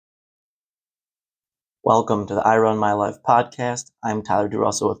Welcome to the I Run My Life podcast. I'm Tyler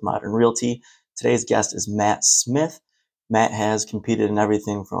DeRussell with Modern Realty. Today's guest is Matt Smith. Matt has competed in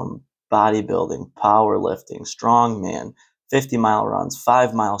everything from bodybuilding, powerlifting, strongman, 50-mile runs,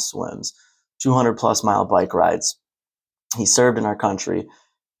 5-mile swims, 200-plus mile bike rides. He served in our country.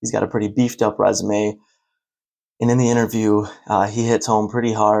 He's got a pretty beefed up resume. And in the interview, he hits home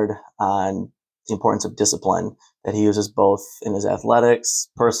pretty hard on the importance of discipline that he uses both in his athletics,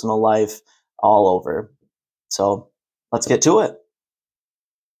 personal life, all over. So let's get to it.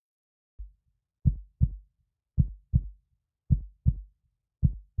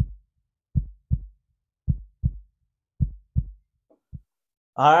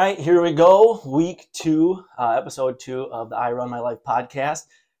 All right, here we go. Week 2, episode 2 of the I Run My Life podcast.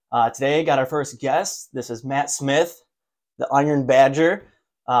 Today, got our first guest. This is Matt Smith, the Iron Badger.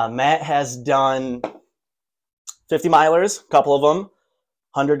 Matt has done 50 milers, a couple of them,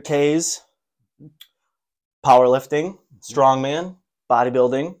 100 Ks, powerlifting, strongman,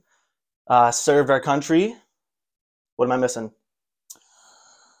 bodybuilding, served our country. What am I missing?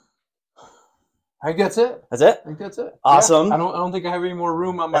 I think that's it. That's it? I think that's it. Awesome. Yeah, I don't think I have any more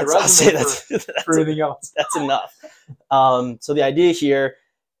room on my resume for anything else. That's enough. So the idea here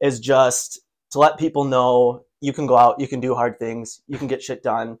is just to let people know you can go out, you can do hard things, you can get shit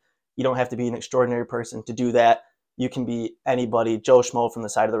done. You don't have to be an extraordinary person to do that. You can be anybody, Joe Schmo from the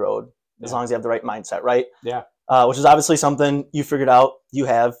side of the road, as long as you have the right mindset, right? Yeah. Which is obviously something you figured out. You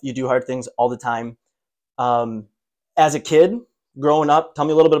do hard things all the time. As a kid, growing up, tell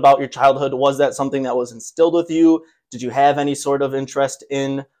me a little bit about your childhood. Was that something that was instilled with you? Did you have any sort of interest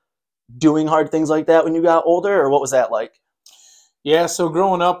in doing hard things like that when you got older, or what was that like? Yeah, so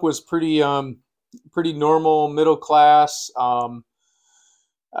growing up was pretty normal, middle class. My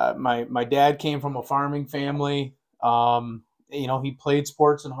dad came from a farming family. He played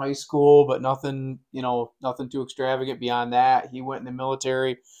sports in high school, but nothing too extravagant beyond that. He went in the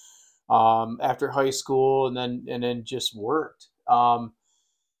military after high school, and then just worked.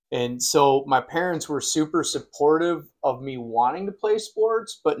 And so my parents were super supportive of me wanting to play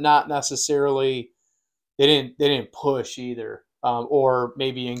sports, but not necessarily, they didn't push either, or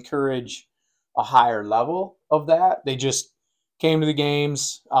maybe encourage a higher level of that. They just came to the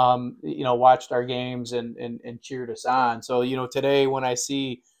games, watched our games and cheered us on. So, today when I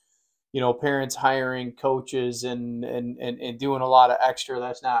see, parents hiring coaches and doing a lot of extra,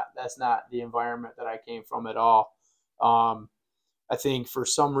 that's not the environment that I came from at all. I think for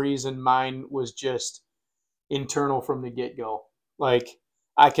some reason mine was just internal from the get-go. Like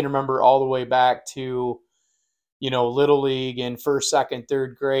I can remember all the way back to, Little League in first, second,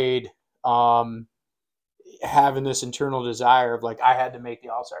 third grade, having this internal desire of like, I had to make the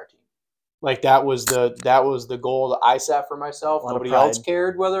All-Star team. Like that was the goal that I set for myself. Nobody else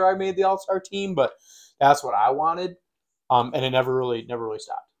cared whether I made the All-Star team, but that's what I wanted. And it never really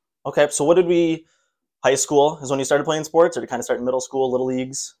stopped. Okay. So high school is when you started playing sports, or did it kind of start in middle school, little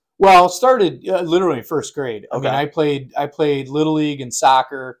leagues? Well, it started literally in first grade. Okay. I mean, I played Little League and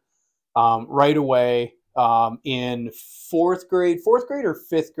soccer right away. In fourth grade or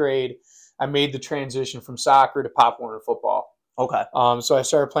fifth grade, I made the transition from soccer to Pop Warner football. Okay. So I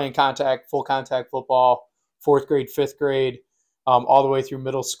started playing full contact football, fourth grade, fifth grade, all the way through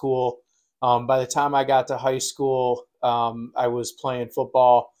middle school. By the time I got to high school, I was playing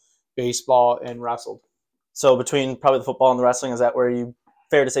football, baseball, and wrestled. So between probably the football and the wrestling, is that where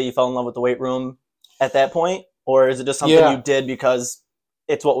fair to say you fell in love with the weight room at that point? Or is it just something you did because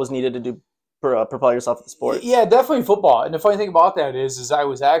it's what was needed to do propel yourself in the sport? Yeah, definitely football. And the funny thing about that is I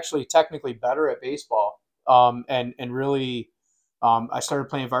was actually technically better at baseball. And really, I started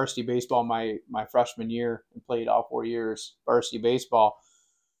playing varsity baseball my freshman year and played all 4 years varsity baseball.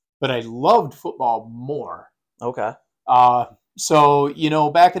 But I loved football more. Okay. So,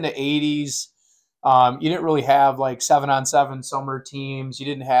 back in the 80s, you didn't really have like 7-on-7 summer teams. You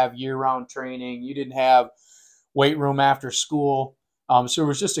didn't have year-round training. You didn't have weight room after school. So it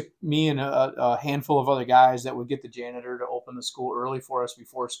was just me and a handful of other guys that would get the janitor to open the school early for us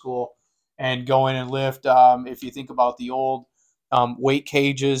before school and go in and lift. If you think about the old weight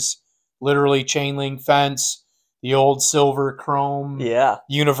cages, literally chain link fence, the old silver chrome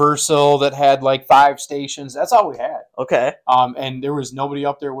universal that had like 5 stations. That's all we had. Okay. And there was nobody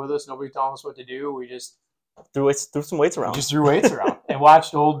up there with us. Nobody telling us what to do. We just threw some weights around. Just threw weights around and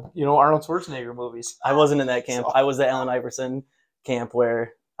watched old, Arnold Schwarzenegger movies. I wasn't in that camp. So. I was the Allen Iverson camp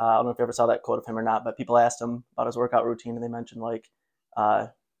where I don't know if you ever saw that quote of him or not, but people asked him about his workout routine and they mentioned like,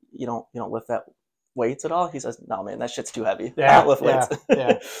 you don't lift that weights at all. He says, no, man, that shit's too heavy. I don't lift weights.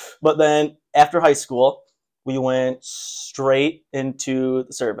 Yeah. But then after high school, we went straight into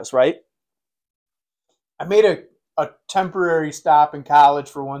the service, right? I made a temporary stop in college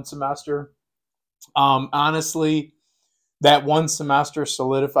for one semester. Honestly, that one semester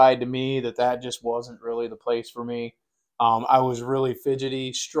solidified to me that just wasn't really the place for me. I was really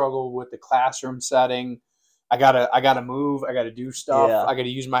fidgety, struggled with the classroom setting. I gotta move. I gotta do stuff. Yeah. I gotta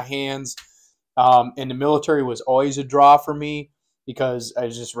use my hands. And the military was always a draw for me because I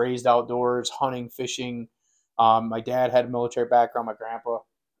was just raised outdoors, hunting, fishing. My dad had a military background. My grandpa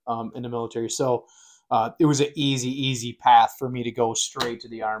in the military, so it was an easy path for me to go straight to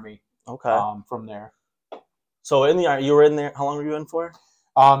the Army. Okay. From there. So you were in there. How long were you in for?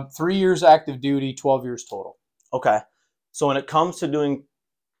 3 years active duty, 12 years total. Okay. So when it comes to doing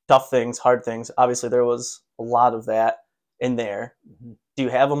tough things, hard things, obviously there was a lot of that in there. Mm-hmm. Do you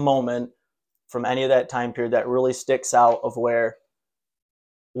have a moment from any of that time period that really sticks out of where,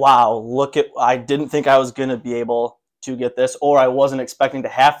 wow, I didn't think I was going to be able to get this, or I wasn't expecting to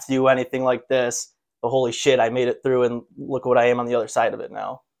have to do anything like this, but holy shit, I made it through and look what I am on the other side of it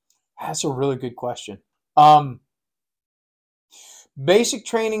now. That's a really good question. Basic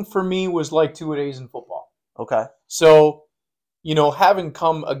training for me was like 2 days in football. Okay. So, having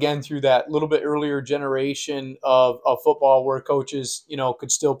come again through that little bit earlier generation of football where coaches,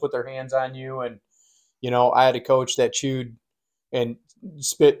 could still put their hands on you. And, I had a coach that chewed and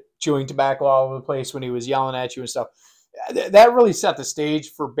spit chewing tobacco all over the place when he was yelling at you and stuff. That really set the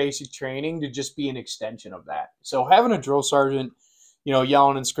stage for basic training to just be an extension of that. So having a drill sergeant,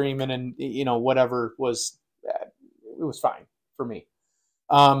 yelling and screaming and, whatever it was fine for me.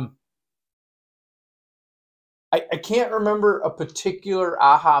 I can't remember a particular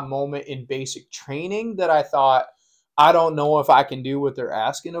aha moment in basic training that I thought, I don't know if I can do what they're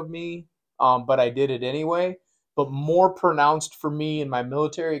asking of me, but I did it anyway. But more pronounced for me in my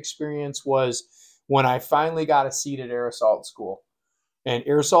military experience was when I finally got a seat at Air Assault School. And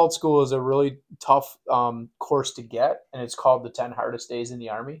Air Assault School is a really tough course to get, and it's called the 10 Hardest Days in the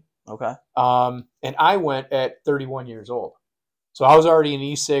Army. Okay. And I went at 31 years old. So I was already an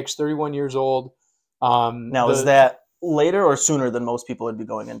E6, 31 years old. Now, is that later or sooner than most people would be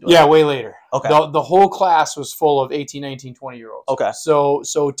going into it? Yeah, way later. Okay. The whole class was full of 18, 19, 20-year-olds. Okay.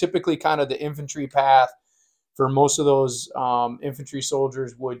 So typically kind of the infantry path for most of those infantry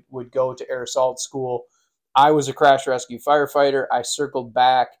soldiers would go to Air Assault School. I was a crash rescue firefighter. I circled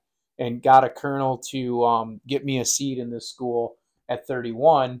back and got a colonel to get me a seat in this school at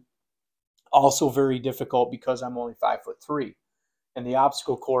 31. Also very difficult because I'm only 5'3". And the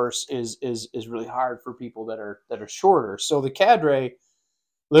obstacle course is really hard for people that are shorter. So the cadre,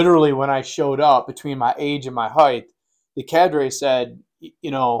 literally when I showed up, between my age and my height, the cadre said, we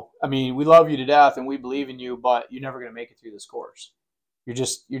love you to death and we believe in you, but you're never going to make it through this course. You're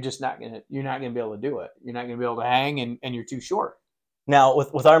not going to be able to do it. You're not going to be able to hang, and you're too short. Now,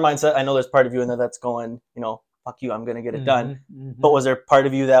 with our mindset, I know there's part of you in there that's going, fuck you, I'm going to get it done. Mm-hmm. But was there part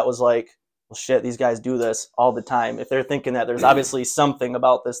of you that was like, well, shit, these guys do this all the time? If they're thinking that there's obviously something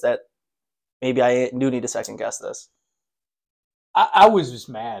about this that maybe I do need to second guess this. I was just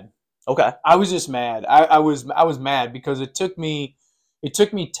mad. Okay. I was just mad. I was mad because it took me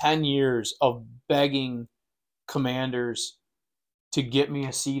 10 years of begging commanders to get me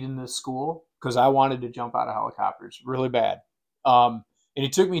a seat in this school because I wanted to jump out of helicopters really bad. And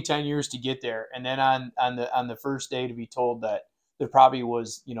it took me 10 years to get there. And then on the first day to be told that there probably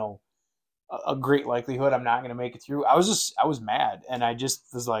was, a great likelihood I'm not going to make it through. I was mad, and I just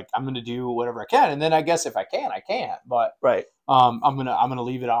was like, I'm going to do whatever I can. And then I guess if I can, I can't, but right. I'm going to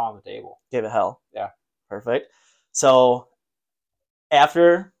leave it all on the table. Give it hell. Yeah. Perfect. So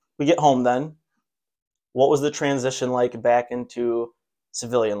after we get home then, what was the transition like back into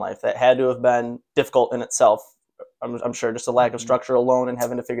civilian life? That had to have been difficult in itself. I'm sure just a lack of structure alone and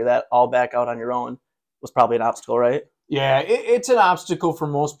having to figure that all back out on your own was probably an obstacle, right? Yeah, it's an obstacle for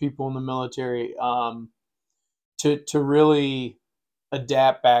most people in the military to really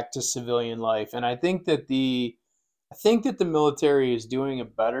adapt back to civilian life, and I think that the military is doing a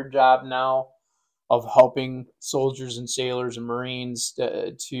better job now of helping soldiers and sailors and Marines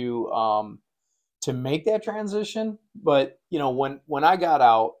to make that transition. But when I got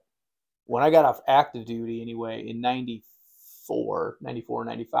off active duty anyway in 94,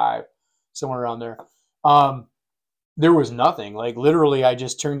 95, somewhere around there. There was nothing. Like literally, I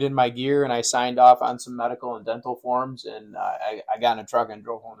just turned in my gear and I signed off on some medical and dental forms, and I got in a truck and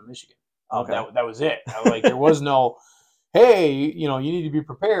drove home to Michigan. Okay. That was it. Like there was no, hey, you need to be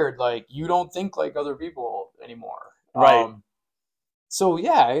prepared. Like you don't think like other people anymore. Right. So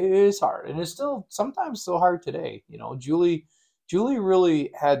yeah, it is hard, and it's still sometimes still hard today. Julie really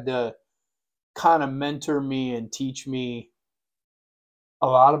had to kind of mentor me and teach me a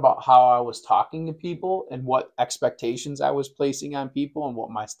lot about how I was talking to people and what expectations I was placing on people and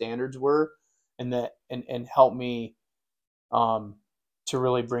what my standards were, and help me to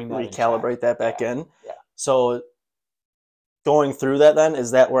really bring that Recalibrate that back in. Yeah. So going through that, then,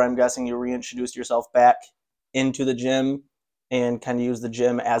 is that where I'm guessing you reintroduced yourself back into the gym and kind of use the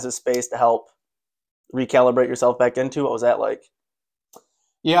gym as a space to help recalibrate yourself back into? What was that like?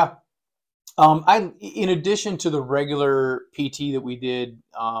 Yeah. In addition to the regular PT that we did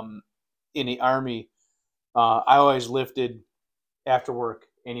in the Army, I always lifted after work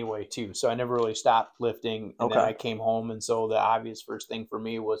anyway too. So I never really stopped lifting, and then I came home, and so the obvious first thing for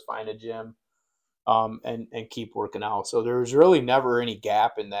me was find a gym and keep working out. So there was really never any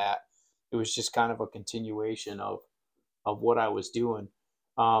gap in that. It was just kind of a continuation of what I was doing.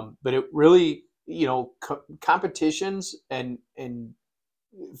 But it really, competitions and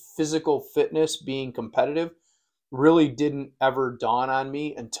physical fitness, being competitive, really didn't ever dawn on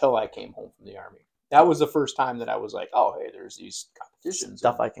me until I came home from the Army. That was the first time that I was like, oh, hey, there's these competitions.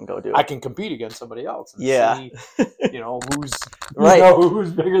 Stuff I can go do. I can compete against somebody else and see, who's right.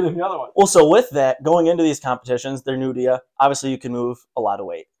 Who's bigger than the other one. Well, so with that, going into these competitions, they're new to you. Obviously, you can move a lot of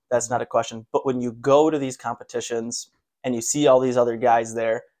weight. That's not a question. But when you go to these competitions and you see all these other guys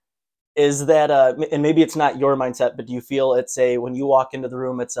there, is that and maybe it's not your mindset, but do you feel it's when you walk into the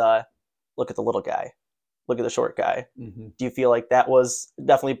room, it's look at the little guy, look at the short guy? Mm-hmm. Do you feel like that was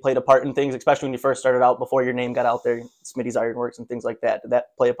definitely played a part in things, especially when you first started out, before your name got out there, Smitty's Ironworks and things like that? Did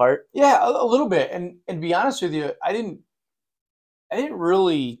that play a part? Yeah, a little bit. And to be honest with you, I didn't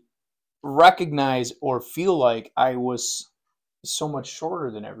really recognize or feel like I was so much shorter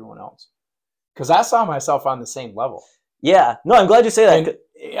than everyone else, because I saw myself on the same level. Yeah, no, I'm glad you say that. And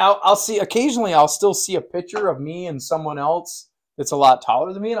I'll see, occasionally I'll still see a picture of me and someone else that's a lot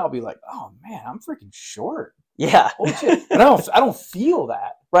taller than me, and I'll be like, oh man, I'm freaking short. Yeah. Holy shit. And I don't feel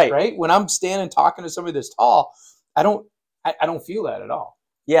that. Right. When I'm standing talking to somebody that's tall, I don't feel that at all.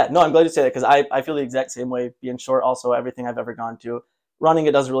 Yeah, no, I'm glad you say that, because I feel the exact same way, being short. Also, everything I've ever gone to, running,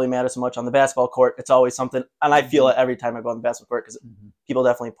 it doesn't really matter so much. On the basketball court, it's always something, and I feel it every time I go on the basketball court, because people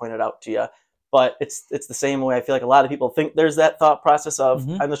definitely point it out to you. But it's the same way. I feel like a lot of people think there's that thought process of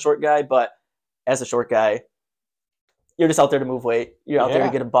I'm the short guy, but as a short guy, you're just out there to move weight. You're out there to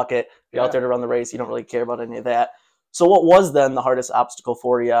get a bucket. You're out there to run the race. You don't really care about any of that. So what was then the hardest obstacle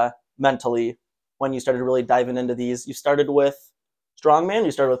for you mentally when you started really diving into these? You started with strongman?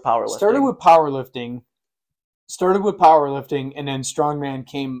 You started with powerlifting? Started with powerlifting, and then strongman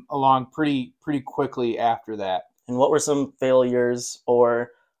came along pretty quickly after that. And what were some failures,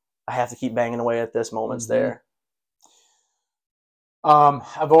 or I have to keep banging away at this moments there?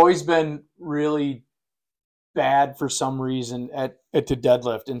 I've always been really bad for some reason at the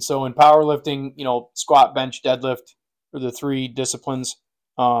deadlift. And so in powerlifting, squat, bench, deadlift are the three disciplines.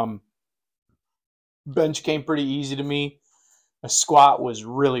 Bench came pretty easy to me. A squat was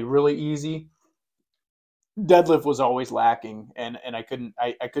really, really easy. Deadlift was always lacking, and I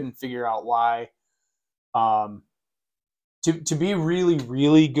couldn't figure out why. To be really,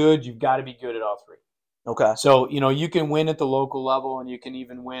 really good, you've got to be good at all three. Okay. So, you can win at the local level, and you can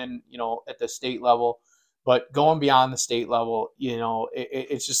even win, at the state level. But going beyond the state level,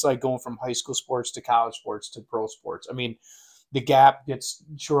 it's just like going from high school sports to college sports to pro sports. I mean, the gap gets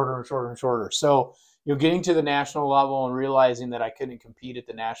shorter and shorter and shorter. So, getting to the national level and realizing that I couldn't compete at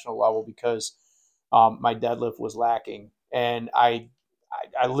the national level because my deadlift was lacking. And I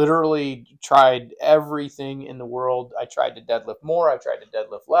literally tried everything in the world. I tried to deadlift more. I tried to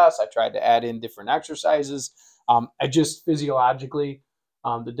deadlift less. I tried to add in different exercises. I just physiologically,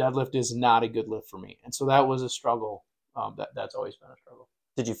 the deadlift is not a good lift for me. And so that was a struggle. That's always been a struggle.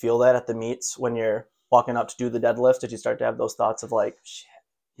 Did you feel that at the meets when you're walking up to do the deadlift? Did you start to have those thoughts of like, shit?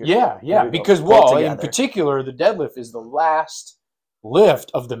 Yeah. Because, in particular, the deadlift is the last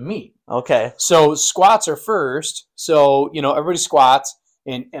lift of the meet. Okay. So squats are first. So, everybody squats,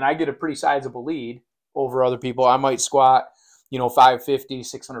 and I get a pretty sizable lead over other people. I might squat, 550,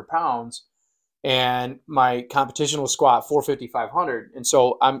 600 pounds. And my competition will squat 450, 500. And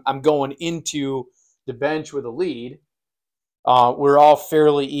so I'm going into the bench with a lead. We're all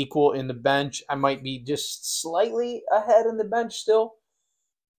fairly equal in the bench. I might be just slightly ahead in the bench still.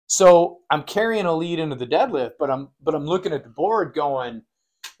 So I'm carrying a lead into the deadlift, but I'm looking at the board going,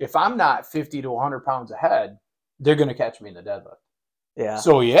 if I'm not 50 to 100 pounds ahead, they're going to catch me in the deadlift. Yeah.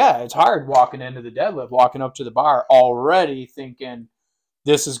 So it's hard walking into the deadlift, walking up to the bar already thinking,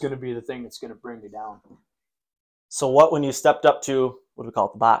 this is going to be the thing that's going to bring me down. So when you stepped up to, what do we call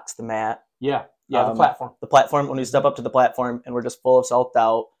it, the box, the mat? Yeah, the platform. The platform, when you step up to the platform and we're just full of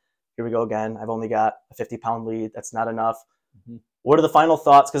self-doubt, here we go again. I've only got a 50-pound lead. That's not enough. What are the final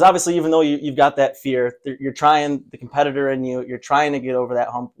thoughts? Because obviously, even though you've got that fear, you're trying, the competitor in you, you're trying to get over that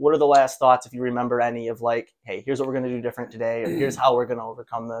hump. What are the last thoughts, if you remember any, of like, hey, here's what we're going to do different today, or here's how we're going to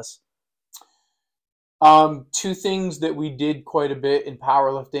overcome this? Two things that we did quite a bit in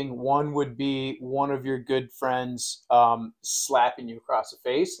powerlifting. One would be one of your good friends slapping you across the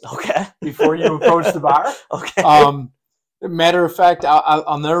face Okay. before you approach the bar. Okay. Matter of fact,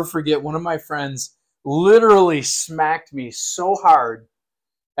 I'll never forget, one of my friends literally smacked me so hard,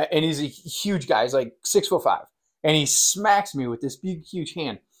 and he's a huge guy. He's like 6'5", and he smacks me with this big, huge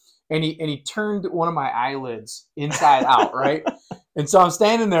hand, and he turned one of my eyelids inside out, right? And so I'm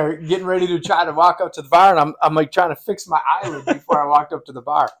standing there getting ready to try to walk up to the bar, and I'm like trying to fix my eyelid before I walked up to the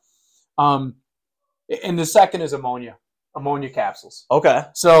bar. And the second is ammonia capsules. Okay.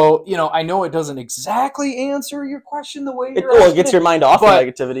 So, I know it doesn't exactly answer your question the way you're It gets your mind off of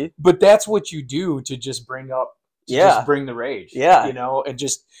negativity. But that's what you do to just bring the rage. Yeah. And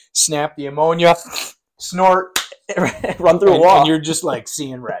just snap the ammonia, snort, run through a wall. And you're just like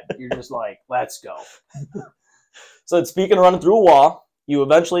seeing red. You're just like, let's go. So speaking of running through a wall, you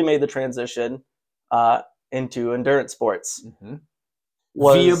eventually made the transition into endurance sports. Mm-hmm.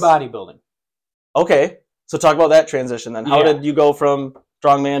 Via bodybuilding. Okay. So talk about that transition then. How did you go from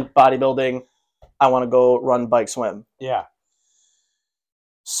strongman, bodybuilding, I want to go run, bike, swim? Yeah.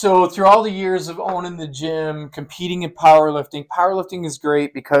 So through all the years of owning the gym, competing in powerlifting is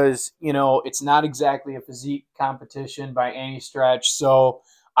great because, it's not exactly a physique competition by any stretch. So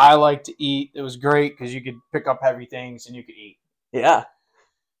I like to eat. It was great because you could pick up heavy things and you could eat. Yeah.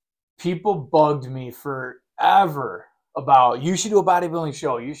 People bugged me forever about, you should do a bodybuilding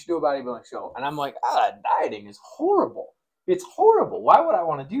show. You should do a bodybuilding show. And I'm like, dieting is horrible. It's horrible. Why would I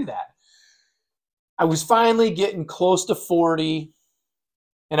want to do that? I was finally getting close to 40.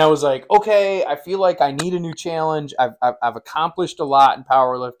 And I was like, okay, I feel like I need a new challenge. I've accomplished a lot in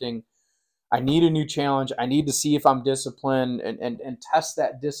powerlifting. I need a new challenge. I need to see if I'm disciplined and test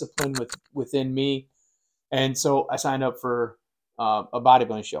that discipline within me. And so I signed up for a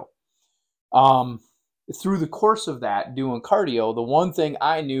bodybuilding show. Through the course of that, doing cardio, the one thing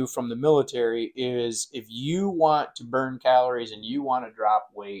I knew from the military is if you want to burn calories and you want to drop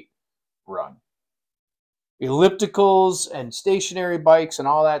weight, run. Ellipticals and stationary bikes and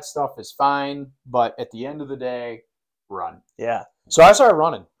all that stuff is fine, but at the end of the day, run. Yeah. So I started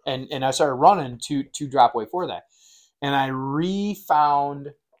running, and I started running to drop weight for that. And I refound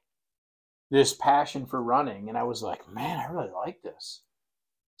this passion for running, and I was like, man, I really like this.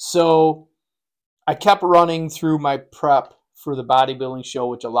 So I kept running through my prep for the bodybuilding show,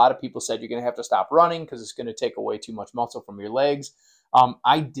 which a lot of people said you're going to have to stop running because it's going to take away too much muscle from your legs.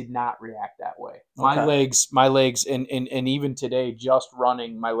 I did not react that way. My legs, and even today, just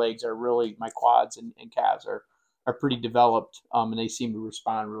running, my legs are really, my quads and calves are pretty developed, and they seem to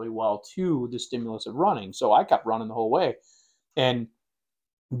respond really well to the stimulus of running. So I kept running the whole way. And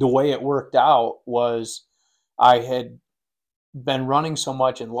the way it worked out was I had been running so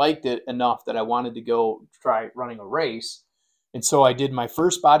much and liked it enough that I wanted to go try running a race. And so I did my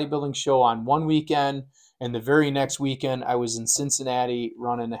first bodybuilding show on one weekend. And the very next weekend, I was in Cincinnati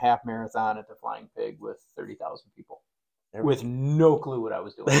running a half marathon at the Flying Pig with 30,000 people with no clue what I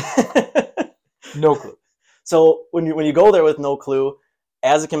was doing. No clue. So when you go there with no clue,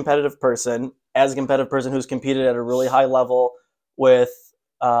 as a competitive person who's competed at a really high level with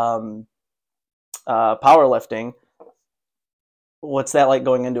powerlifting, what's that like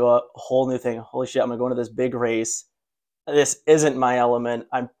going into a whole new thing? Holy shit, I'm going to go into this big race. This isn't my element.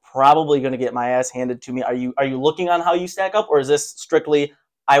 I'm probably going to get my ass handed to me. Are you looking on how you stack up, or is this strictly,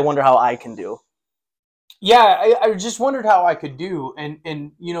 I wonder how I can do? Yeah, I just wondered how I could do.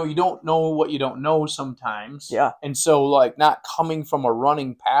 And you don't know what you don't know sometimes. Yeah. And so, like, not coming from a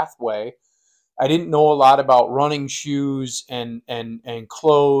running pathway, I didn't know a lot about running shoes and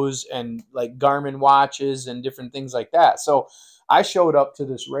clothes and like Garmin watches and different things like that. So I showed up to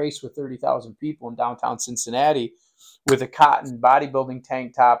this race with 30,000 people in downtown Cincinnati with a cotton bodybuilding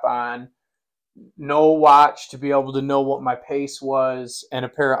tank top on, no watch to be able to know what my pace was, and a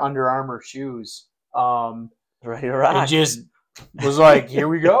pair of Under Armour shoes. Ready to rock. It just was like, here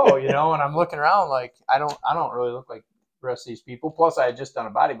we go, and I'm looking around like, I don't really look like the rest of these people. Plus I had just done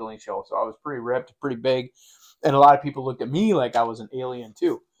a bodybuilding show, so I was pretty ripped, pretty big. And a lot of people looked at me like I was an alien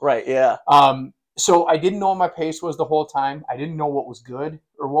too. Right. Yeah. So I didn't know what my pace was the whole time. I didn't know what was good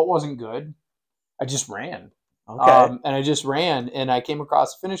or what wasn't good. I just ran. Okay. And I just ran, and I came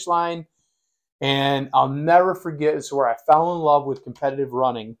across the finish line, and I'll never forget. It's where I fell in love with competitive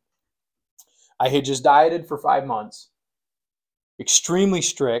running. I had just dieted for 5 months, extremely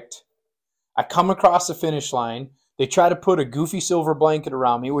strict. I come across the finish line. They try to put a goofy silver blanket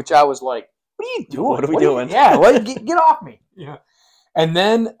around me, which I was like, what are you doing? What are we doing? Get off me. Yeah. And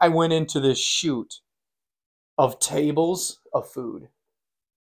then I went into this chute of tables of food.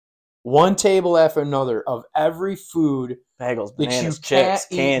 One table after another of every food Bagels, that bananas, you chips, can't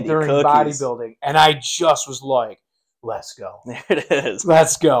eat candy, during cookies. bodybuilding. And I just was like, let's go. There it is.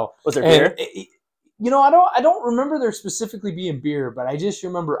 Let's go. Was there And beer? I don't remember there specifically being beer, but I just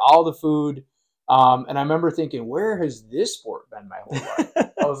remember all the food. And I remember thinking, where has this sport been my whole life?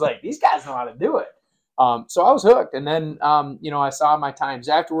 I was like, these guys know how to do it. So I was hooked. And then, I saw my times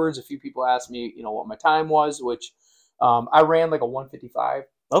afterwards. A few people asked me, what my time was, which I ran like a 155.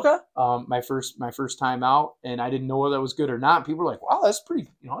 Okay. My first time out, and I didn't know whether that was good or not. People were like, "Wow, that's pretty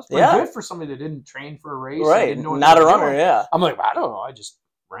Yeah. good for somebody that didn't train for a race, Right? Didn't know what Not they a were runner. doing." Yeah. I'm like, I don't know. I just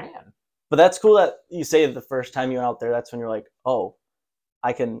ran. But that's cool that you say the first time you went out there, that's when you're like, oh,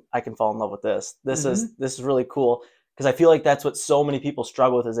 I can fall in love with this. This is really cool, because I feel like that's what so many people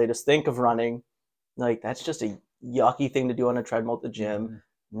struggle with, is they just think of running like that's just a yucky thing to do on a treadmill at the gym. Mm-hmm.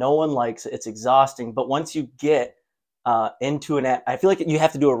 No one likes it. It's exhausting. But once you get into I feel like you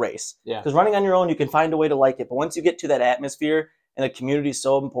have to do a race. Yeah. Because running on your own, you can find a way to like it. But once you get to that atmosphere and the community is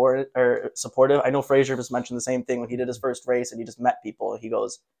so important or supportive, I know Fraser just mentioned the same thing when he did his first race and he just met people. He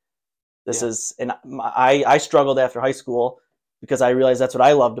goes, "This is," and I struggled after high school because I realized that's what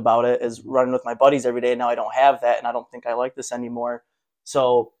I loved about it, is running with my buddies every day. Now I don't have that, and I don't think I like this anymore.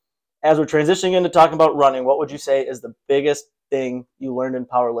 So as we're transitioning into talking about running, what would you say is the biggest thing you learned in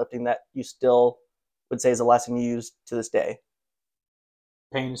powerlifting that you still would say is a lesson you use to this day?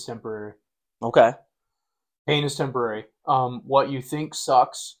 Pain is temporary. Okay. Pain is temporary. What you think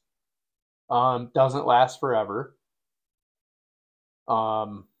sucks doesn't last forever.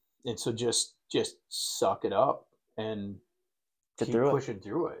 And so just suck it up and keep pushing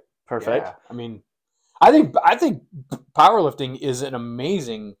through it. Perfect. Yeah. I mean, I think powerlifting is an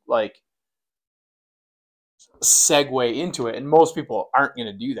amazing segue into it, and most people aren't going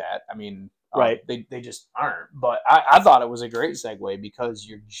to do that. I mean, right? They just aren't. But I thought it was a great segue, because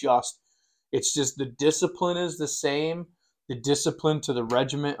it's just the discipline is the same, the discipline to the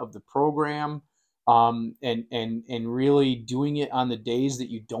regiment of the program, and really doing it on the days that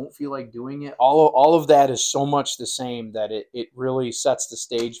you don't feel like doing it. All of that is so much the same that it really sets the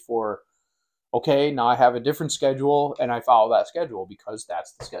stage for, okay, now I have a different schedule and I follow that schedule because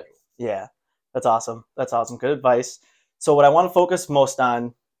that's the schedule. Yeah, that's awesome. That's awesome. Good advice. So what I want to focus most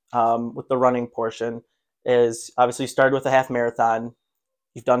on with the running portion is, obviously you started with a half marathon.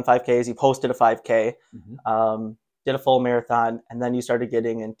 You've done 5Ks. You've hosted a 5K. Mm-hmm. Did a full marathon, and then you started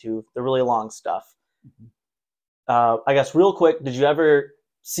getting into the really long stuff. Mm-hmm. I guess real quick, did you ever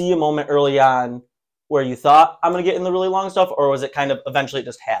see a moment early on where you thought, I'm going to get in the really long stuff, or was it kind of eventually it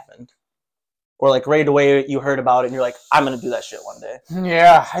just happened? Or like right away you heard about it and you're like, I'm going to do that shit one day?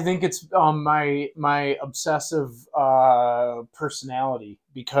 Yeah, I think it's my obsessive personality,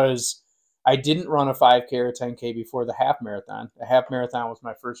 because I didn't run a 5K or a 10K before the half marathon. The half marathon was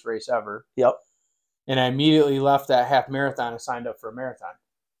my first race ever. Yep. And I immediately left that half marathon and signed up for a marathon.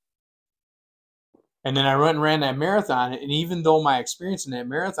 And then I went and ran that marathon, and even though my experience in that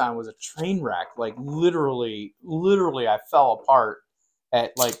marathon was a train wreck, like literally I fell apart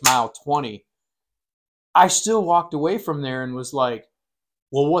at like mile 20, I still walked away from there and was like,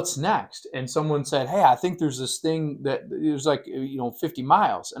 well, what's next? And someone said, hey, I think there's this thing that it was like, 50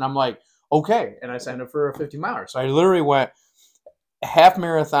 miles. And I'm like, okay. And I signed up for a 50 miler. So I literally went half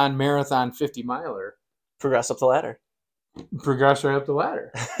marathon, 50 miler. Progress up the ladder. Progress right up the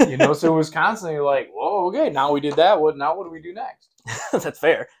ladder. So it was constantly like, whoa, okay, now we did that. What do we do next? That's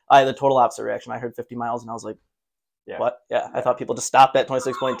fair. I had the total opposite reaction. I heard 50 miles and I was like, what? Yeah, I thought people just stopped at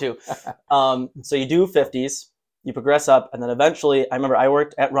 26.2. So you do 50s, you progress up, and then eventually, I remember I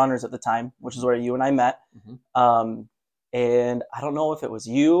worked at Runners at the time, which is where you and I met. Mm-hmm. And I don't know if it was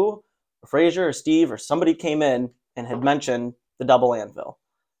you or Fraser or Steve or somebody came in and had mentioned the double anvil.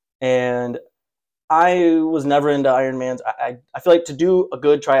 And I was never into Ironmans. I feel like to do a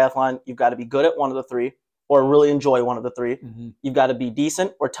good triathlon, you've got to be good at one of the three or really enjoy one of the three. Mm-hmm. You've got to be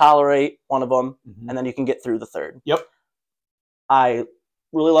decent or tolerate one of them, mm-hmm. and then you can get through the third. Yep. I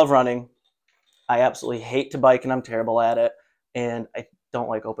really love running. I absolutely hate to bike, and I'm terrible at it. And I don't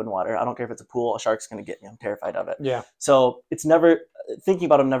like open water. I don't care if it's a pool. A shark's going to get me. I'm terrified of it. Yeah. So it's never, thinking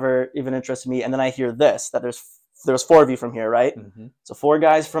about them never even interested me. And then I hear this, that there's 4 of you from here, right? Mm-hmm. So 4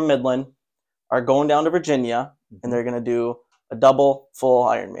 guys from Midland are going down to Virginia, mm-hmm. and they're going to do a double full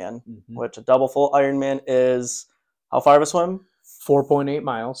Ironman, mm-hmm. which a double full Ironman is how far of a swim? 4.8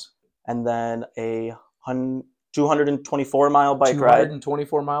 miles. And then a 224-mile bike ride.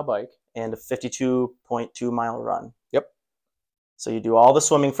 224-mile bike. and a 52.2 mile run. Yep. So you do all the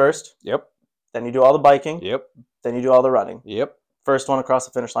swimming first. Yep. Then you do all the biking. Yep. Then you do all the running. Yep. First one across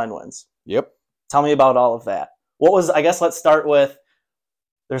the finish line wins. Yep. Tell me about all of that. What was, I guess let's start with,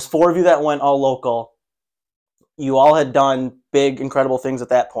 there's 4 of you that went all local. You all had done big, incredible things at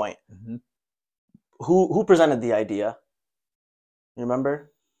that point. Mm-hmm. Who presented the idea? You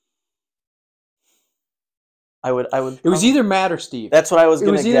remember? I would. It was either Matt or Steve. That's what I was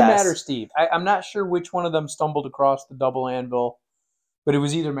going to guess. It was either Matt or Steve. I'm not sure which one of them stumbled across the double anvil, but it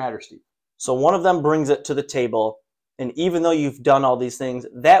was either Matt or Steve. So one of them brings it to the table, and even though you've done all these things,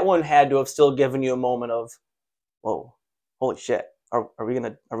 that one had to have still given you a moment of, whoa, holy shit, are we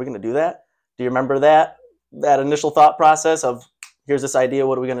gonna do that? Do you remember that initial thought process of, here's this idea,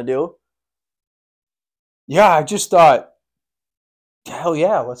 what are we gonna do? Yeah, I just thought, hell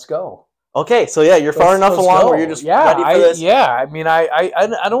yeah, let's go. Okay, so yeah, you're far enough along where you're just ready for this. I mean,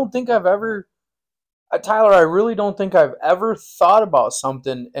 I don't think I've ever, Tyler, I really don't think I've ever thought about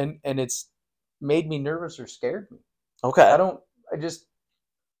something and it's made me nervous or scared me. Okay. I don't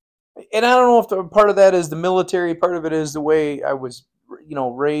know if the part of that is the military, part of it is the way I was,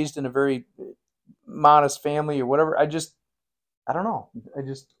 raised in a very modest family or whatever. I don't know.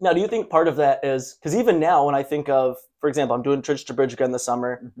 Now, do you think part of that is, because even now when I think of, for example, I'm doing Bridge to Bridge again this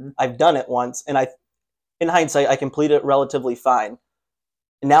summer. Mm-hmm. I've done it once, and in hindsight, I completed it relatively fine.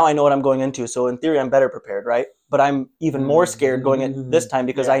 And now I know what I'm going into, so in theory, I'm better prepared, right? But I'm even more scared going in this time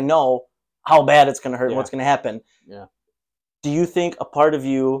because I know how bad it's going to hurt and what's going to happen. Yeah. Do you think a part of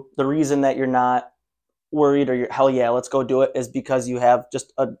you, the reason that you're not worried or you're, hell yeah, let's go do it, is because you have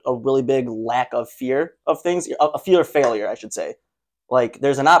just a really big lack of fear of things, a fear of failure, I should say? Like,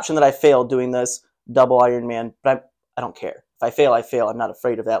 there's an option that I failed doing this double Ironman, but I don't care. If I fail, I fail. I'm not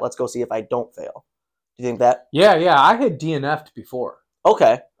afraid of that. Let's go see if I don't fail. Do you think that? Yeah. I had DNF'd before.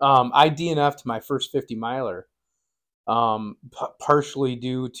 Okay. I DNF'd my first 50 miler, partially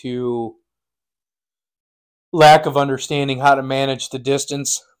due to lack of understanding how to manage the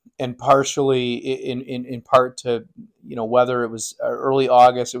distance, and partially in part to, weather. It was early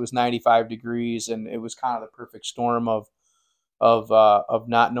August. It was 95 degrees, and it was kind of the perfect storm of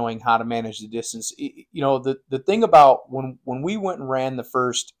not knowing how to manage the distance. The thing about when we went and ran the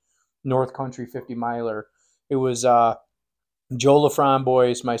first North Country 50 miler, it was Joe LaFron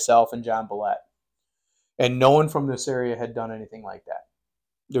boys, myself, and John Billette, and no one from this area had done anything like that.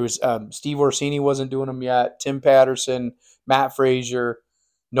 There was Steve Orsini wasn't doing them yet, Tim Patterson, Matt Frazier.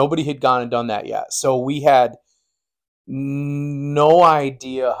 Nobody had gone and done that yet. So we had no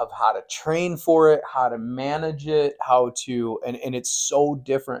idea of how to train for it, how to manage it, and it's so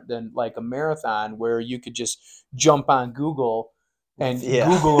different than like a marathon where you could just jump on Google and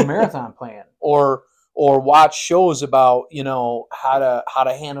Google a marathon plan or watch shows about, how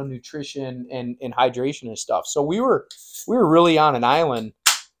to handle nutrition and hydration and stuff. So we were really on an island,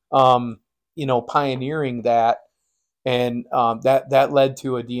 pioneering that. And that led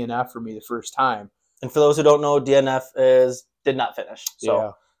to a DNF for me the first time. And for those who don't know, DNF is did not finish.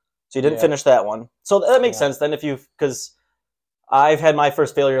 So you didn't finish that one. So that makes sense then, because I've had my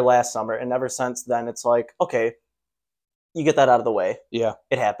first failure last summer, and ever since then it's like, okay, you get that out of the way. Yeah.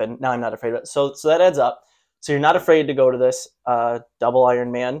 It happened. Now I'm not afraid of it. So that adds up. So you're not afraid to go to this double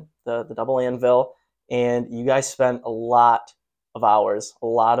Ironman, the double anvil, and you guys spent a lot of hours, a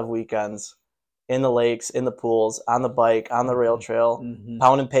lot of weekends in the lakes, in the pools, on the bike, on the rail trail,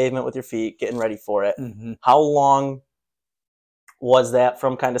 pounding pavement with your feet, getting ready for it. Mm-hmm. How long was that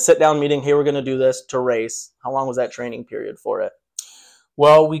from kind of sit down meeting, hey, we're going to do this, to race? How long was that training period for it?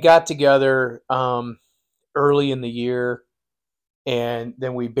 Well, we got together early in the year, and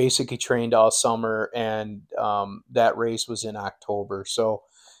then we basically trained all summer, and that race was in October. So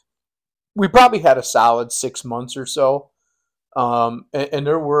we probably had a solid 6 months or so. And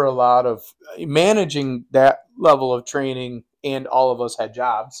there were a lot of managing that level of training, and all of us had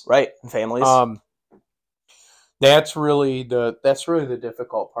jobs, right, and families. That's really the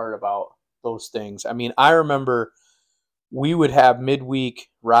difficult part about those things. I mean, I remember we would have midweek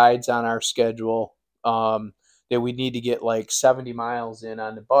rides on our schedule that we'd need to get like 70 miles in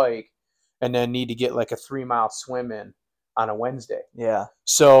on the bike, and then need to get like a 3-mile swim in on a Wednesday. Yeah.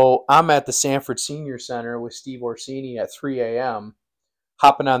 So I'm at the Sanford Senior Center with Steve Orsini at 3 a.m.,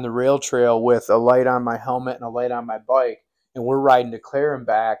 hopping on the rail trail with a light on my helmet and a light on my bike, and we're riding to Clare and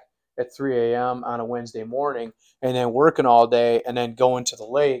back at 3 a.m. on a Wednesday morning, and then working all day, and then going to the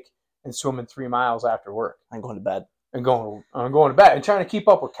lake and swimming 3 miles after work. And going to bed. And going to bed and trying to keep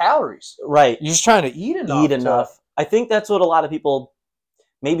up with calories. Right. You're just trying to eat enough. I think that's what a lot of people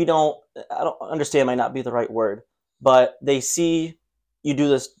maybe I don't understand, might not be the right word, but they see you do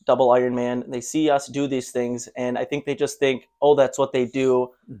this double Ironman. They see us do these things, and I think they just think, oh, that's what they do.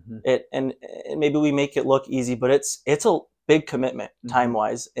 Mm-hmm. And maybe we make it look easy, but it's a big commitment Mm-hmm. time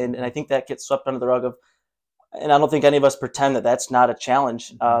wise, and I think that gets swept under the rug of. And I don't think any of us pretend that that's not a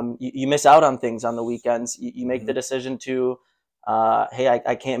challenge. Mm-hmm. You miss out on things on the weekends. You make Mm-hmm. the decision to, hey,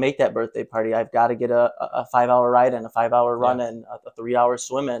 I can't make that birthday party. I've got to get a 5 hour ride in, a 5 hour run in, a 3 hour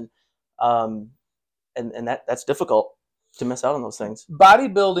swim in. And that's difficult to miss out on those things.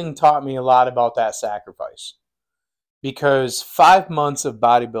 Bodybuilding taught me a lot about that sacrifice, because 5 months of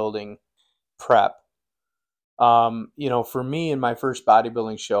bodybuilding prep, for me in my first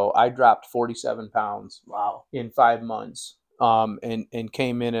bodybuilding show, I dropped 47 pounds. Wow. In 5 months, and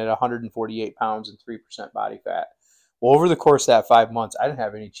came in at 148 pounds and 3% body fat. Well, over the course of that 5 months, I didn't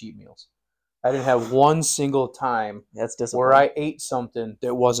have any cheat meals. I didn't have one single time That's discipline. where I ate something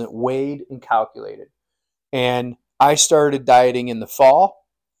that wasn't weighed and calculated. And I started dieting in the fall,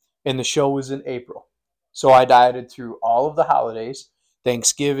 and the show was in April. So I dieted through all of the holidays,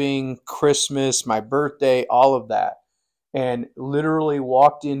 Thanksgiving, Christmas, my birthday, all of that. And literally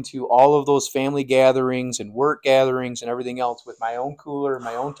walked into all of those family gatherings and work gatherings and everything else with my own cooler,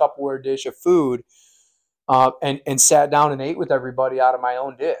 my own Tupperware dish of food, and sat down and ate with everybody out of my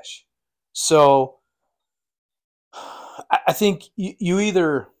own dish. So I think you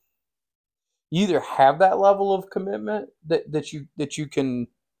either have that level of commitment that you can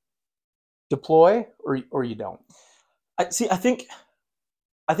deploy, or you don't. I think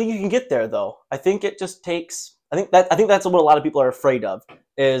you can get there though. I think it just takes. I think that's what a lot of people are afraid of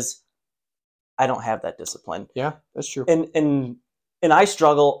is I don't have that discipline. Yeah, that's true. And I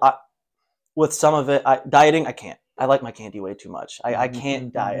struggle with some of it. Dieting, I can't. I like my candy way too much. I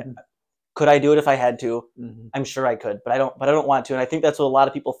can't diet. Could I do it if I had to? Mm-hmm. I'm sure I could, but I don't want to. And I think that's what a lot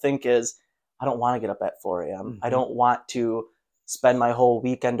of people think is I don't want to get up at 4 a.m. Mm-hmm. I don't want to spend my whole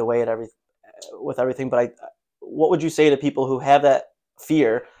weekend away with everything. But what would you say to people who have that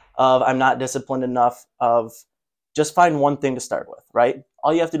fear of I'm not disciplined enough, of just find one thing to start with, right?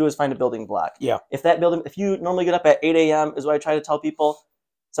 All you have to do is find a building block. Yeah. If you normally get up at 8 a.m. is what I try to tell people,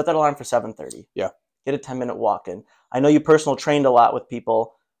 set that alarm for 7:30. Yeah. Get a 10-minute walk in. I know you personal trained a lot with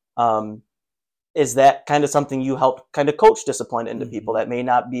people. Is that kind of something you help kind of coach discipline into Mm-hmm. people that may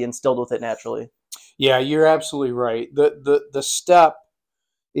not be instilled with it naturally? Yeah, you're absolutely right. The step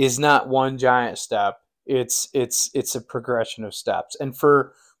is not one giant step. It's a progression of steps. And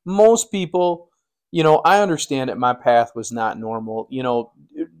for most people, I understand that my path was not normal.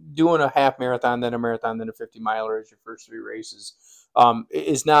 Doing a half marathon, then a marathon, then a 50 miler as your first 3 races,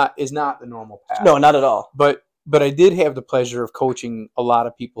 is not the normal path. No, not at all. But I did have the pleasure of coaching a lot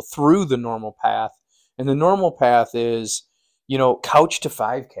of people through the normal path. And the normal path is, couch to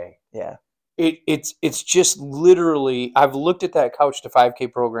 5K. Yeah. It's just literally, I've looked at that couch to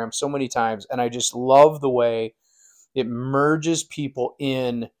 5K program so many times, and I just love the way it merges people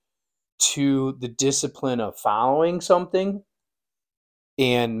in to the discipline of following something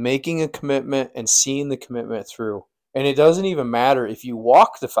and making a commitment and seeing the commitment through. And it doesn't even matter if you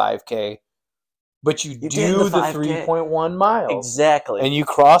walk the 5K, but you do the 3.1 miles. Exactly. And you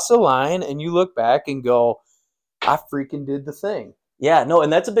cross the line and you look back and go, I freaking did the thing. Yeah, no,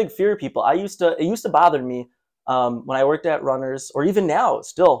 and that's a big fear of people. It used to bother me when I worked at Runners, or even now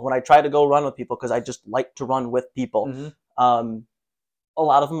still when I try to go run with people, because I just like to run with people. Mm-hmm. A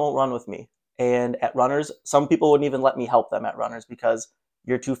lot of them won't run with me. And at Runners, some people wouldn't even let me help them at Runners because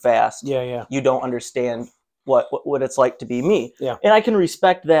you're too fast. Yeah. You don't understand what it's like to be me. Yeah. And I can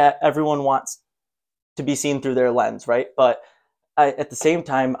respect that everyone wants to be seen through their lens, right? But at the same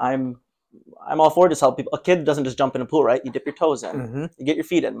time, I'm all for just help people. A kid doesn't just jump in a pool, right? You dip your toes in, Mm-hmm. you get your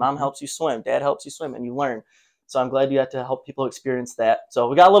feet in. Mom helps you swim, dad helps you swim, and you learn. So I'm glad you got to help people experience that. So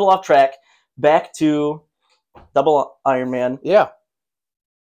we got a little off track. Back to double Ironman. Yeah.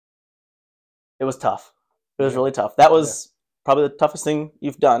 It was tough. It was really tough. That was probably the toughest thing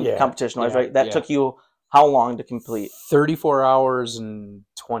you've done competition-wise, right? That took you how long to complete? 34 hours and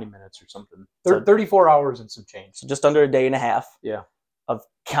 20 minutes or something. 34 hours and some change. So just under a day and a half. Yeah. Of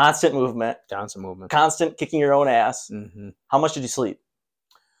constant movement. Constant kicking your own ass. Mm-hmm. How much did you sleep?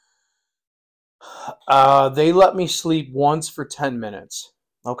 They let me sleep once for 10 minutes.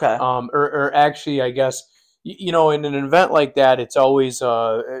 Okay. Or actually, I guess, in an event like that, it's always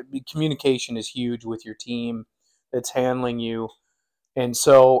communication is huge with your team that's handling you. And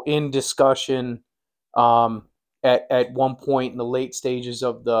so in discussion, at one point in the late stages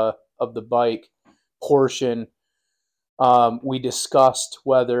of the bike portion, we discussed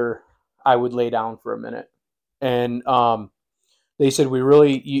whether I would lay down for a minute. And they said,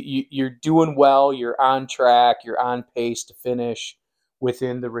 you're doing well, you're on track, you're on pace to finish.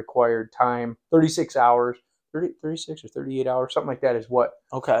 within the required time. 36 hours, 36 or 38 hours, something like that is what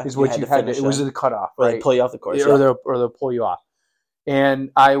you had to. It was the cutoff, or right? they pull you off the course, or they'll pull you off.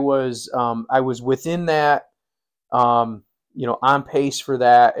 And I was within that, on pace for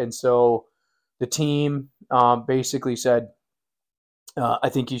that, and so the team basically said, I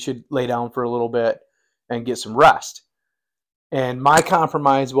think you should lay down for a little bit and get some rest. And my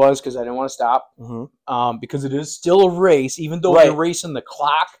compromise was, because I didn't want to stop, because it is still a race, even though you're racing the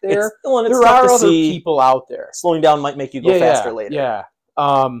clock there. There are other people out there. Slowing down might make you go faster later. Yeah.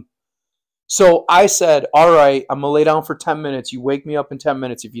 So I said, all right, I'm going to lay down for 10 minutes. You wake me up in 10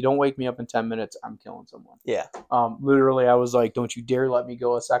 minutes. If you don't wake me up in 10 minutes, I'm killing someone. Yeah. Literally, I was like, don't you dare let me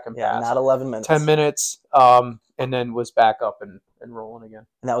go a second past. Not 11 minutes. 10 minutes, and then was back up and rolling again.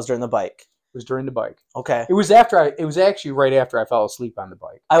 And that was during the bike? It was during the bike. Okay. It was actually right after I fell asleep on the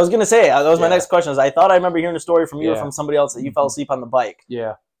bike. I was going to say, that was my next question. I thought I remember hearing a story from you or from somebody else that you fell asleep on the bike.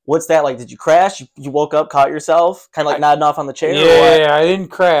 Yeah. What's that like? Did you crash? You woke up, caught yourself, kind of like nodding off on the chair? Yeah, I didn't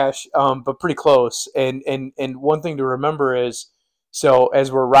crash, but pretty close. And one thing to remember is, so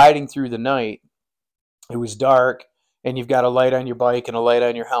as we're riding through the night, it was dark, and you've got a light on your bike and a light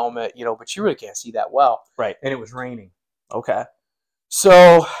on your helmet, but you really can't see that well. Right. And it was raining. Okay.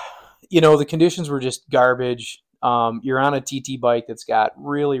 So, the conditions were just garbage. You're on a TT bike that's got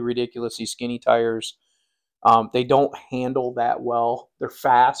really ridiculously skinny tires. They don't handle that well. They're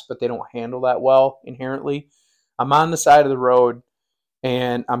fast, but they don't handle that well inherently. I'm on the side of the road,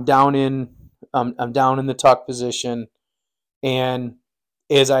 and I'm down in the tuck position. And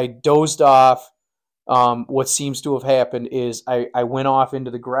as I dozed off, what seems to have happened is I went off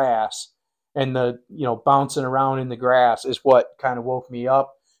into the grass, and the bouncing around in the grass is what kind of woke me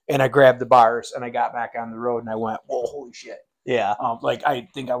up. And I grabbed the bars, and I got back on the road, and I went, whoa, holy shit. Yeah. I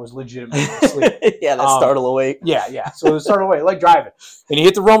think I was legitimately asleep. Yeah, that startle awake. Yeah. So it started awake, like driving. And you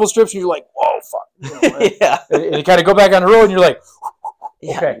hit the rumble strips, and you're like, whoa, fuck. Yeah. And you kind of go back on the road, and you're like,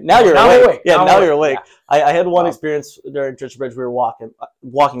 okay. Now you're awake. Yeah, now you're awake. Yeah. I had one experience during Church Bridge. We were walking.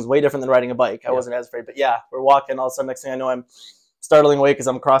 Walking is way different than riding a bike. I wasn't as afraid. But yeah, we're walking. All of a sudden, next thing I know, I'm startling awake as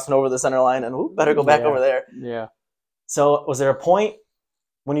I'm crossing over the center line, and better go back over there. Yeah. So was there a point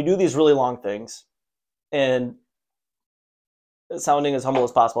when you do these really long things, and sounding as humble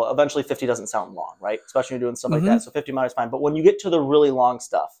as possible, eventually 50 doesn't sound long, right? Especially when you're doing stuff like that. So 50 miles is fine. But when you get to the really long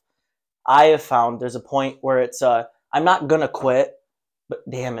stuff, I have found there's a point where it's, I'm not going to quit, but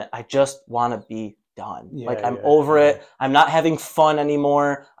damn it, I just want to be done. I'm over it. I'm not having fun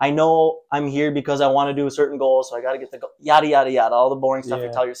anymore. I know I'm here because I want to do a certain goal, so I got to get the goal, yada, yada, yada, all the boring stuff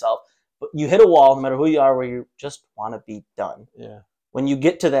you tell yourself. But you hit a wall, no matter who you are, where you just want to be done. Yeah. When you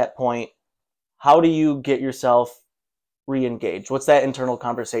get to that point, how do you get yourself re-engaged? What's that internal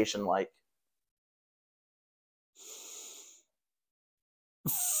conversation like?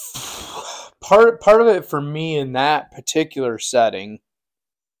 Part of it for me in that particular setting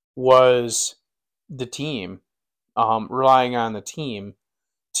was the team, relying on the team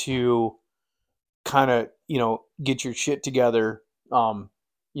to kind of, get your shit together,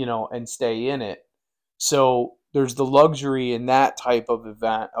 and stay in it. So there's the luxury in that type of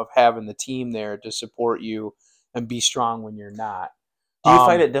event of having the team there to support you and be strong when you're not. Do you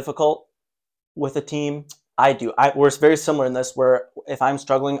find it difficult with a team? I do. We're very similar in this, where if I'm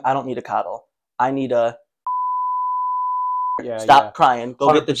struggling, I don't need a coddle. I need a stop crying, go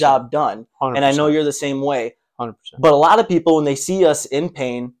 100%. Get the job done. 100%. And I know you're the same way. 100%. But a lot of people, when they see us in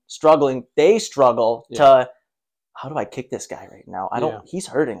pain, struggling, they struggle to, how do I kick this guy right now? He's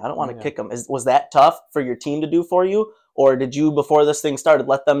hurting. I don't want to kick him. Was that tough for your team to do for you? Or did you, before this thing started,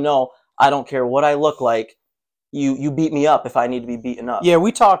 let them know, I don't care what I look like, you beat me up if I need to be beaten up? Yeah,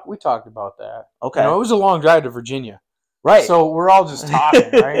 we talked about that. Okay. It was a long drive to Virginia. Right. So we're all just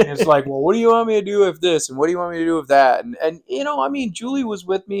talking, right? And it's like, well, what do you want me to do with this? And what do you want me to do with that? And Julie was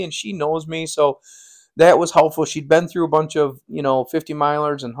with me, and she knows me, so that was helpful. She'd been through a bunch of, 50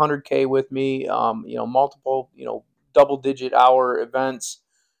 milers and 100K with me, multiple, double-digit hour events.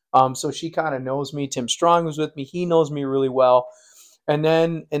 So she kind of knows me. Tim Strong was with me. He knows me really well. And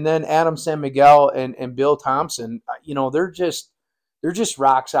then Adam San Miguel and Bill Thompson, they're just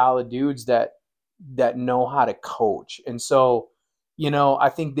rock solid dudes that know how to coach. And so, I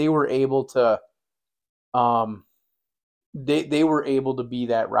think they were able to, they were able to be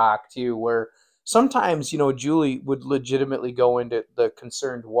that rock too, where sometimes, Julie would legitimately go into the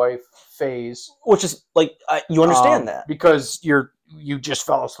concerned wife phase, which is like, you understand that because you just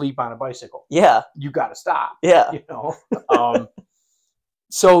fell asleep on a bicycle. Yeah. You got to stop. Yeah.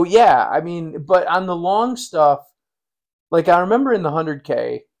 So yeah, but on the long stuff, like I remember in the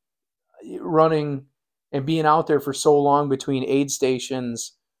 100K running, and being out there for so long between aid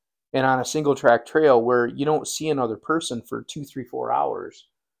stations and on a single track trail where you don't see another person for 2, 3, 4 hours,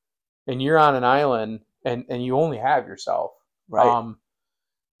 and you're on an island and you only have yourself. Right.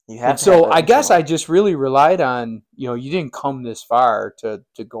 You have And to have so that I guess internal I just really relied on, you didn't come this far to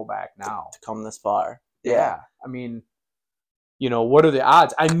go back now. to come this far. Yeah. I mean, what are the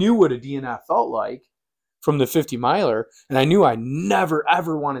odds? I knew what a DNF felt like from the 50 miler, and I knew I never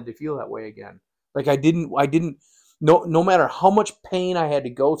ever wanted to feel that way again. Like I didn't no matter how much pain I had to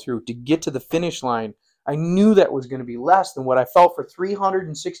go through to get to the finish line, I knew that was going to be less than what I felt for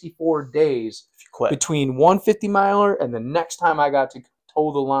 364 days If you quit. between 150 miler and the next time I got to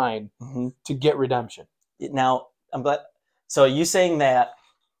toe the line Mm-hmm. to get redemption. Now, I'm glad. So you saying that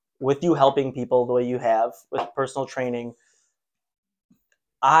with you helping people the way you have with personal training,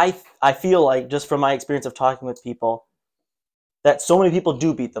 I feel like, just from my experience of talking with people, that so many people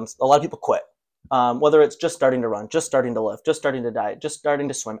do beat them. A lot of people quit. Whether it's just starting to run, just starting to lift, just starting to diet, just starting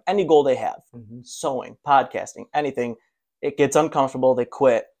to swim, any goal they have, sewing, podcasting, anything, it gets uncomfortable, they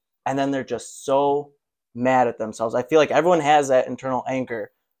quit, and then they're just so mad at themselves. I feel like everyone has that internal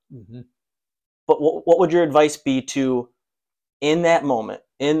anger. Mm-hmm. But what would your advice be to, in that moment,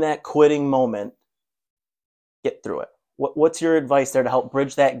 in that quitting moment, get through it? What's your advice there to help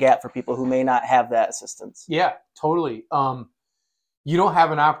bridge that gap for people who may not have that assistance? Yeah, totally. You don't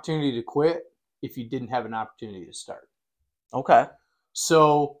have an opportunity to quit if you didn't have an opportunity to start. Okay.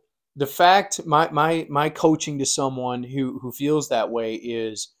 So the fact, my coaching to someone who feels that way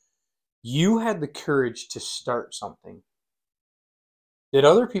is, you had the courage to start something that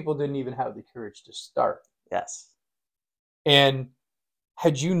other people didn't even have the courage to start. Yes. And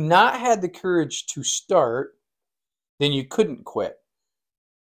had you not had the courage to start, then you couldn't quit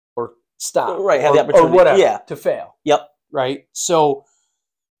or stop. Right, have the opportunity. Or whatever, Yeah. to fail. Yep. Right? So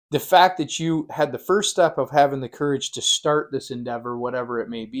the fact that you had the first step of having the courage to start this endeavor, whatever it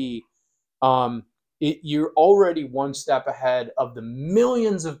may be, you're already one step ahead of the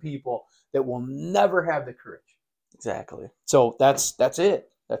millions of people that will never have the courage. Exactly. So that's it.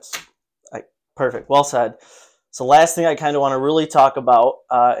 That's perfect. Well said. So last thing I kind of want to really talk about,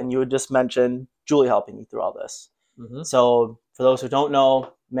 and you had just mentioned Julie helping you through all this. Mm-hmm. So for those who don't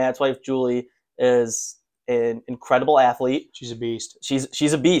know, Matt's wife Julie is an incredible athlete. She's a beast.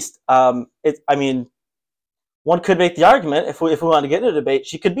 She's a beast. I mean, one could make the argument, if we want to get into a debate,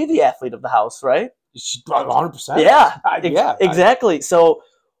 she could be the athlete of the house, right? She's 100%. Yeah, yeah, exactly. So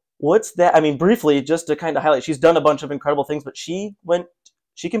what's that? I mean, briefly, just to kind of highlight, she's done a bunch of incredible things, but she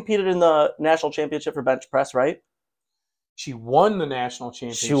competed in the national championship for bench press, right? She won the national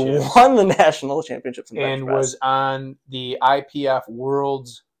championship. She won the national championships in bench and press. was on the IPF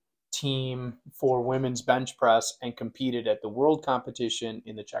World's team for women's bench press and competed at the world competition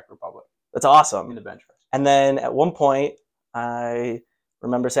in the Czech Republic. That's awesome. In the bench press. And then at one point, I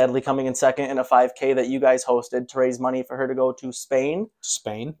remember sadly coming in second in a 5K that you guys hosted to raise money for her to go to Spain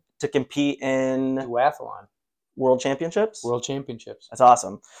to compete in duathlon. World Championships? World Championships. That's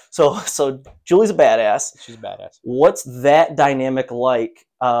awesome. So Julie's a badass. She's a badass. What's that dynamic like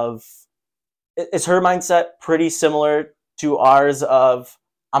of, is her mindset pretty similar to ours of,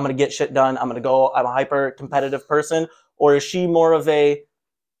 I'm going to get shit done, I'm a hyper competitive person? Or is she more of a,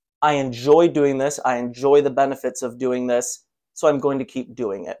 I enjoy doing this, I enjoy the benefits of doing this, so I'm going to keep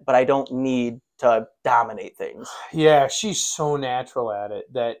doing it, but I don't need to dominate things? Yeah, she's so natural at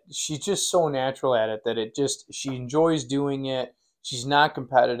it that she enjoys doing it. She's not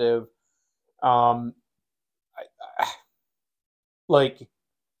competitive. Like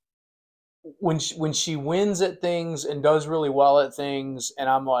when she wins at things and does really well at things, and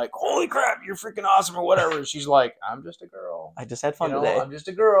I'm like, holy crap, you're freaking awesome or whatever. She's like, I'm just a girl. I just had fun today. I'm just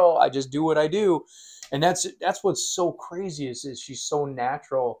a girl. I just do what I do. And that's what's so crazy is she's so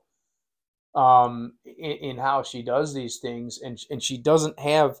natural in how she does these things, and she doesn't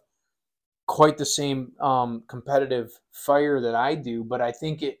have quite the same competitive fire that I do, but I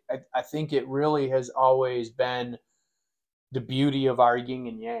think it really has always been the beauty of our yin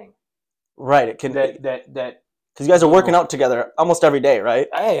and yang. Right. It can that because you guys are working out together almost every day, right?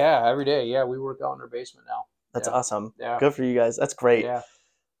 Yeah, every day. Yeah, we work out in our basement now. That's awesome. Yeah. Good for you guys. That's great. Yeah.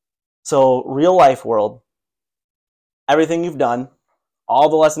 So, real life world, everything you've done, all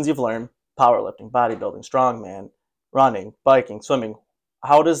the lessons you've learned, powerlifting, bodybuilding, strongman, running, biking, swimming,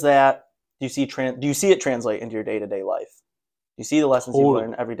 how does that, do you see it translate into your day-to-day life? Do you see the lessons you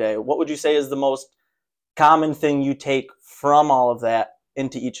learn every day? What would you say is the most common thing you take from all of that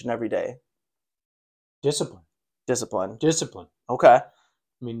into each and every day? Discipline. Okay. I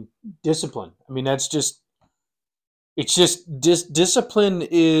mean, discipline. I mean, discipline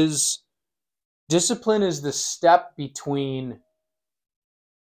is Discipline is the step between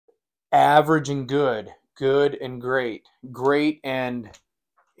average and good, good and great, great and,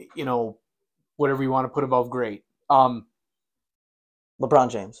 you know, whatever you want to put above great. LeBron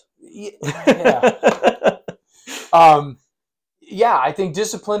James. Yeah. Yeah, I think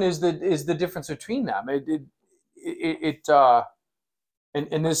discipline is the difference between them.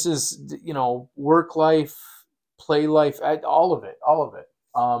 And this is, work life, play life, all of it, all of it.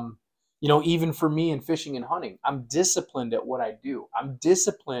 Even for me in fishing and hunting, I'm disciplined at what I do. I'm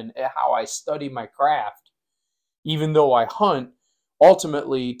disciplined at how I study my craft, even though I hunt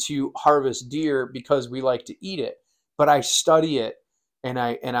ultimately to harvest deer because we like to eat it. But I study it, and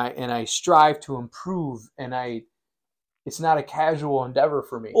I strive to improve, it's not a casual endeavor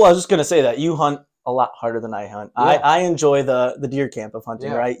for me. Well, I was just going to say that you hunt a lot harder than I hunt. Yeah. I enjoy the deer camp of hunting,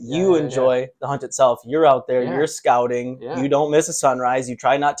 Yeah. right? Yeah, you yeah, enjoy the hunt itself. You're out there, Yeah. you're scouting. Yeah. You don't miss a sunrise. You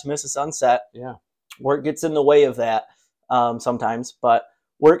try not to miss a sunset. Yeah. Work gets in the way of that sometimes, but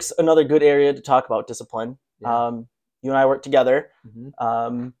work's another good area to talk about discipline. Yeah. You and I work together.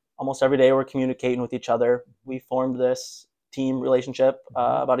 Mm-hmm. Almost every day we're communicating with each other. We formed this team relationship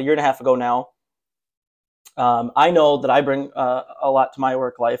Mm-hmm. about a year and a half ago now. I know that I bring a lot to my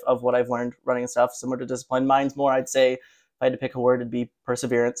work life of what I've learned running and stuff, similar to discipline. Mine's more, I'd say, if I had to pick a word, it'd be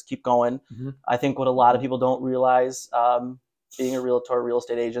perseverance, keep going. Mm-hmm. I think what a lot of people don't realize, being a realtor, real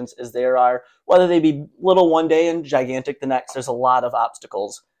estate agents, is there are, whether they be little one day and gigantic the next, there's a lot of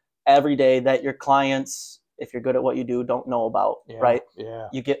obstacles every day that your clients, if you're good at what you do, don't know about, right? Yeah.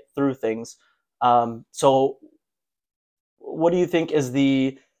 You get through things. So what do you think is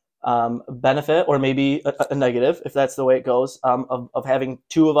the benefit, or maybe a negative, if that's the way it goes, of having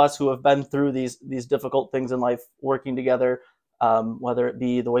two of us who have been through these difficult things in life working together, whether it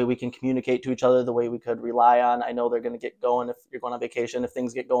be the way we can communicate to each other, the way we could rely on, I know they're going to get going if you're going on vacation, if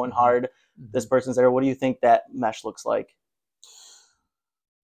things get going hard, this person's there. What do you think that mesh looks like?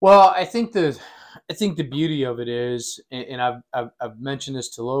 Well, I think the beauty of it is, and I've mentioned this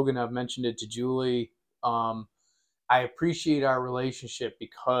to Logan, I've mentioned it to Julie. I appreciate our relationship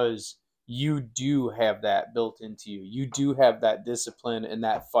because you do have that built into you. You do have that discipline and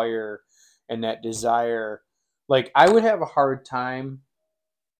that fire and that desire. Like, I would have a hard time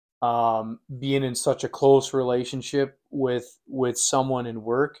being in such a close relationship with someone in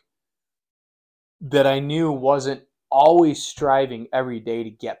work that I knew wasn't always striving every day to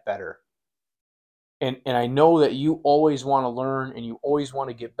get better. And I know that you always want to learn and you always want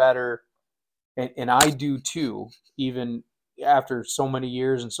to get better. And I do too, even after so many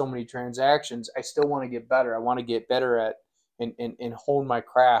years and so many transactions, I still want to get better. I want to get better at and hone my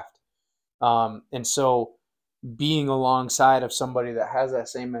craft. And so being alongside of somebody that has that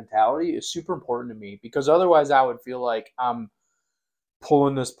same mentality is super important to me, because otherwise I would feel like I'm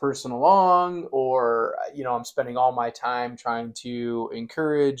pulling this person along, or I'm spending all my time trying to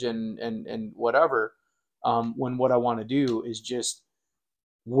encourage and whatever, when what I want to do is just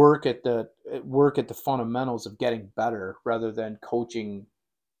work at the fundamentals of getting better rather than coaching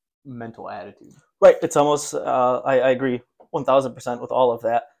mental attitude. Right. It's almost, I agree 1000% with all of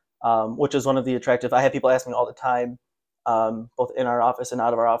that, which is one of the attractive. I have people ask me all the time, both in our office and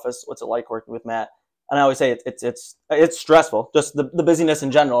out of our office, what's it like working with Matt? And I always say it's stressful, just the busyness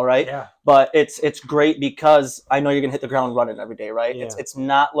in general, right? Yeah. But it's great because I know you're gonna hit the ground running every day, right? Yeah. It's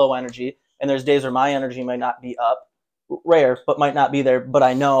not low energy, and there's days where my energy might not be up, rare, but might not be there. But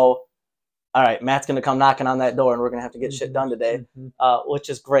I know, all right, Matt's going to come knocking on that door and we're going to have to get shit done today, which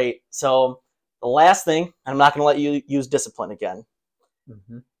is great. So the last thing, and I'm not going to let you use discipline again.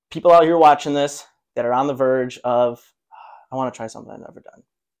 People out here watching this that are on the verge of, I want to try something I've never done,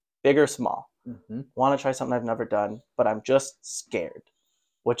 big or small. I want to try something I've never done, but I'm just scared,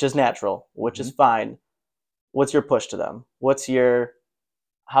 which is natural, which is fine. What's your push to them?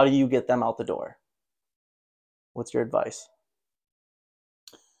 How do you get them out the door? What's your advice?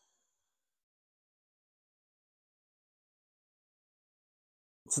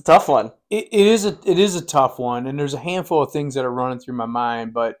 It's a tough one. It is a tough one, and there's a handful of things that are running through my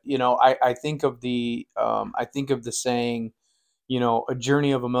mind. But I think of the saying, a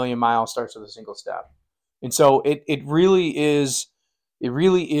journey of a million miles starts with a single step, and so it really is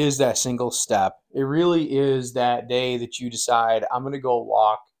that single step. It really is that day that you decide, I'm going to go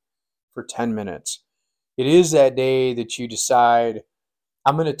walk for 10 minutes. It is that day that you decide,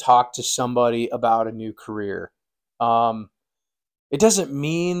 I'm going to talk to somebody about a new career. It doesn't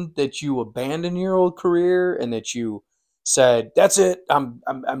mean that you abandon your old career and that you said, that's it, I'm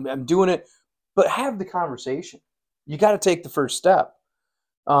doing it, but have the conversation. You got to take the first step.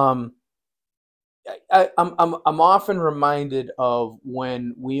 I'm often reminded of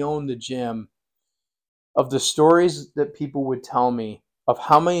when we owned the gym. of the stories that people would tell me of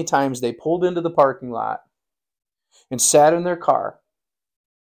how many times they pulled into the parking lot and sat in their car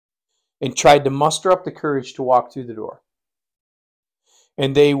and tried to muster up the courage to walk through the door.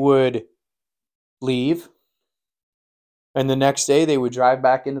 And they would leave, and the next day they would drive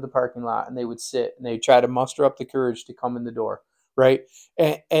back into the parking lot and they would sit and they'd try to muster up the courage to come in the door, right?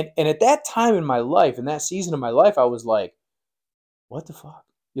 And at that time in my life, in that season of my life, I was like, what the fuck?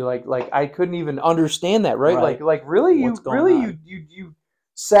 You like I couldn't even understand that, right? Right. Like really What's you going really on? you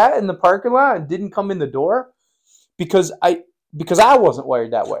sat in the parking lot and didn't come in the door because I wasn't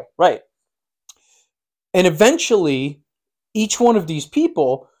wired that way. Right. And eventually each one of these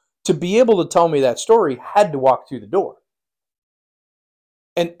people, to be able to tell me that story, had to walk through the door.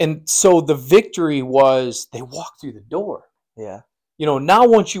 And so the victory was they walked through the door. Yeah. You know, now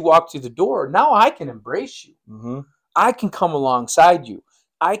once you walk through the door, now I can embrace you. Mm-hmm. I can come alongside you.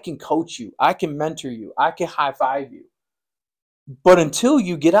 I can coach you. I can mentor you. I can high five you. But until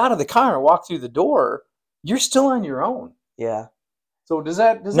you get out of the car and walk through the door, you're still on your own. Yeah. So does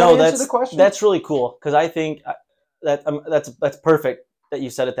that answer the question? That's really cool, because I think that's perfect that you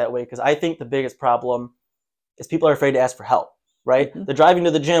said it that way, because I think the biggest problem is people are afraid to ask for help, right? Mm-hmm. The driving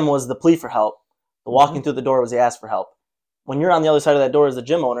to the gym was the plea for help. The walking through the door was the ask for help. When you're on the other side of that door as the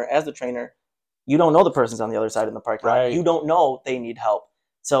gym owner, as the trainer, you don't know the person's on the other side in the parking lot. Right. You don't know they need help.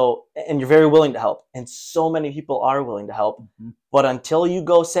 So, and you're very willing to help. And so many people are willing to help. Mm-hmm. But until you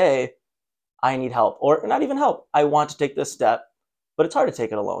go say, I need help, or not even help, I want to take this step, but it's hard to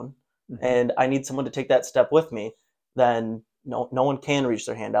take it alone. Mm-hmm. And I need someone to take that step with me, then no one can reach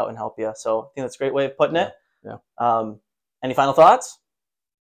their hand out and help you. So I think that's a great way of putting it. Yeah. Any final thoughts?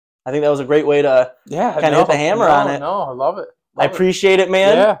 I think that was a great way to kind of hit the hammer on it. No, I love it. I appreciate it,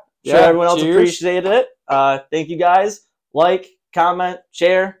 man. Yeah. Sure, everyone else appreciated it. Thank you guys. Like, comment,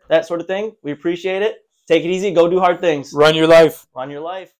 share, that sort of thing. We appreciate it. Take it easy. Go do hard things. Run your life. Run your life.